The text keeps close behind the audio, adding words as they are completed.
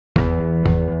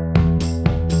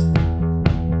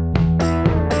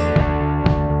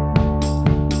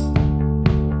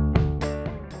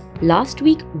Last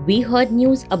week, we heard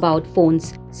news about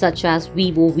phones such as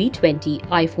Vivo V20,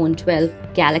 iPhone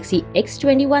 12, Galaxy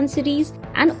X21 series,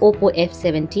 and Oppo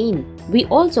F17. We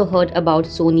also heard about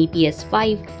Sony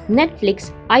PS5,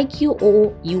 Netflix,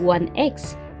 iQOO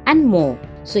U1X, and more.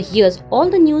 So here's all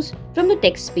the news from the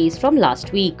tech space from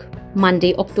last week.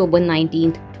 Monday, October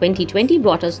 19th, 2020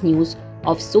 brought us news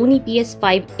of Sony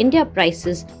PS5 India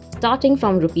prices starting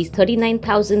from Rs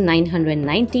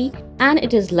 39,990 and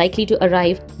it is likely to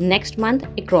arrive next month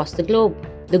across the globe.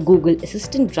 The Google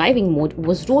Assistant driving mode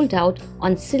was rolled out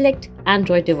on select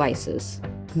Android devices.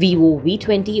 Vivo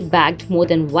V20 bagged more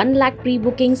than 1 lakh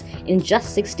pre-bookings in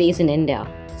just 6 days in India.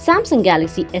 Samsung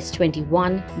Galaxy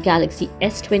S21, Galaxy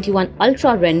S21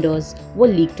 Ultra renders were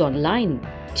leaked online.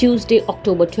 Tuesday,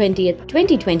 October 20th,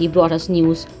 2020 brought us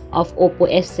news of Oppo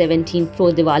F17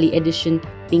 Pro Diwali Edition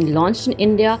being launched in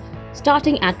India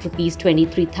starting at Rs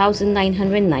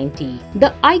 23,990.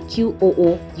 The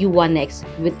iQOO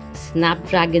U1X with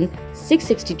Snapdragon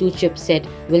 662 chipset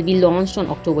will be launched on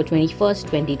October 21st,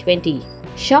 2020.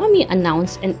 Xiaomi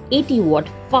announced an 80-watt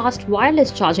fast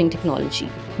wireless charging technology.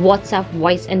 WhatsApp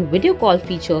voice and video call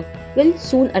feature will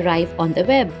soon arrive on the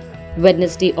web.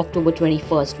 Wednesday, October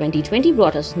 21st, 2020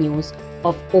 brought us news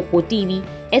of Oppo TV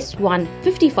S1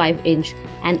 55-inch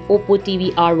and Oppo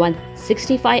TV R1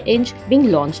 65-inch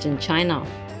being launched in China.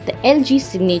 The LG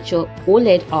Signature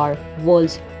OLED R,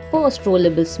 world's first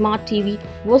rollable smart TV,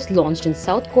 was launched in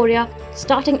South Korea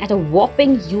starting at a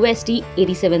whopping USD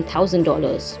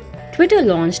 $87,000. Twitter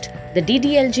launched the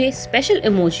DDLJ special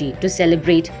emoji to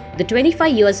celebrate the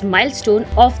 25 years milestone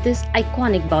of this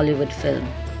iconic Bollywood film.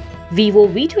 Vivo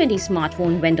V20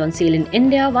 smartphone went on sale in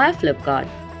India via Flipkart.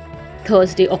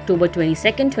 Thursday, October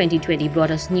 22nd, 2020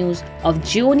 brought us news of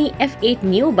Xiaomi F8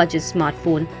 Neo budget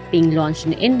smartphone being launched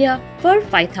in India for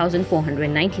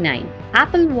 5,499.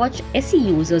 Apple Watch SE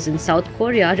users in South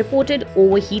Korea reported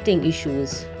overheating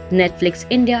issues. Netflix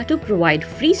India to provide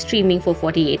free streaming for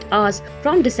 48 hours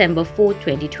from December 4,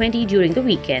 2020 during the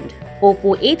weekend.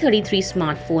 Oppo A33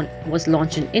 smartphone was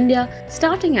launched in India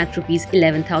starting at Rs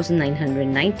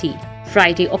 11,990.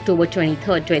 Friday, October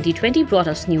 23rd, 2020 brought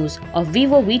us news of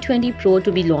Vivo V20 Pro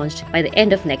to be launched by the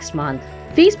end of next month.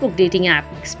 Facebook dating app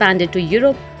expanded to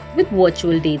Europe with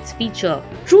virtual dates feature.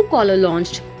 Truecaller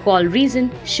launched Call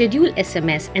Reason, Schedule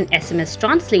SMS and SMS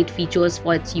Translate features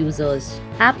for its users.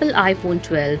 Apple iPhone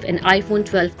 12 and iPhone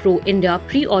 12 Pro India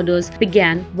pre-orders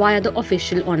began via the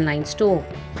official online store.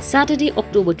 Saturday,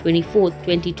 October 24th,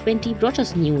 2020 brought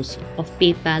us news of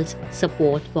PayPal's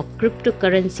support for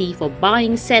cryptocurrency for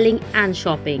buying, selling and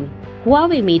shopping.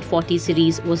 Huawei Mate 40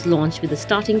 series was launched with a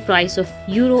starting price of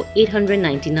Euro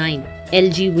 899.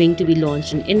 LG Wing to be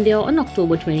launched in India on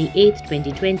October 28,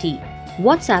 2020.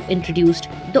 WhatsApp introduced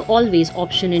the always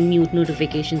option in mute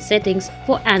notification settings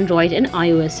for Android and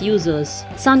iOS users.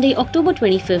 Sunday, October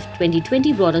 25th,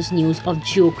 2020 brought us news of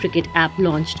Jio Cricket app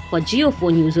launched for Jio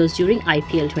phone users during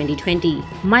IPL 2020.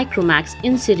 Micromax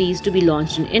in series to be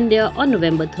launched in India on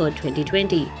November 3rd,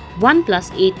 2020.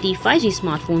 OnePlus 8T 5G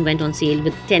smartphone went on sale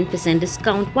with 10%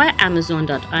 discount via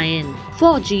Amazon.in.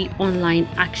 4G online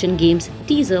action games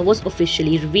teaser was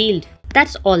officially revealed.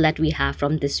 That's all that we have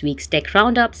from this week's Tech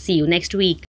Roundup. See you next week.